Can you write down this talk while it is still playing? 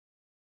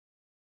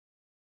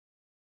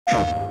So,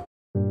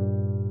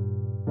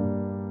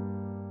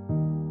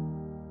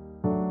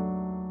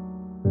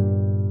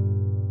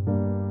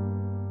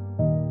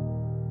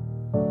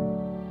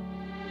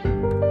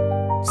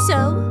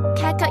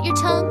 cat got your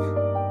tongue?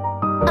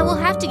 I will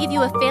have to give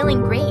you a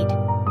failing grade.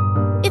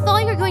 If all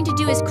you're going to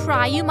do is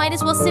cry, you might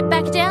as well sit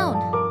back down.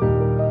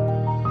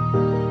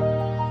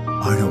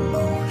 I don't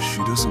know. She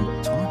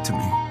doesn't talk to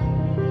me.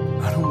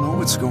 I don't know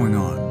what's going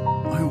on.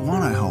 I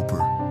want to help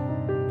her.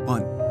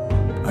 But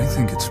I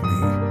think it's me.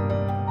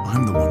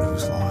 I'm the one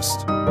who's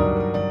lost.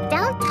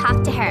 Don't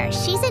talk to her.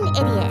 She's an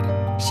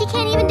idiot. She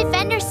can't even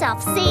defend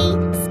herself, see?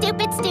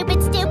 Stupid,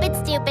 stupid, stupid,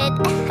 stupid.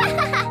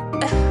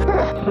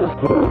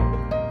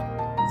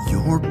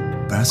 Your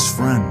best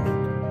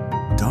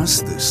friend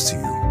does this to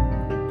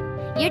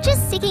you. You're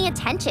just seeking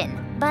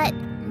attention, but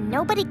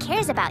nobody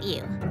cares about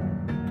you.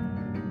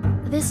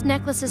 This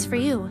necklace is for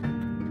you.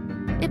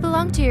 It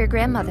belonged to your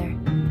grandmother.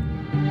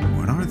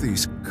 What are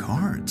these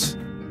cards?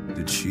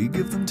 Did she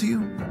give them to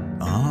you?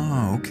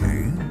 Ah,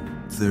 okay.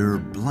 They're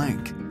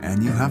blank,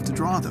 and you have to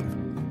draw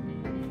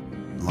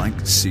them. Like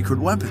secret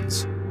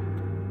weapons.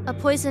 A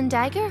poison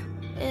dagger?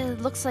 It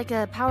looks like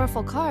a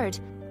powerful card.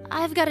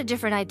 I've got a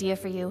different idea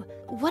for you.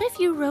 What if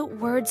you wrote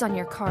words on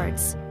your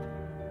cards?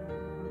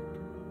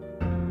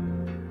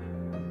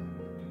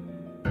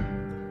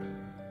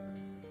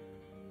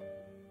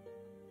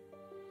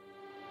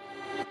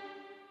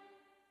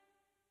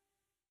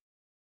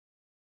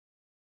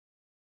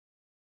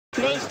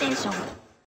 PlayStation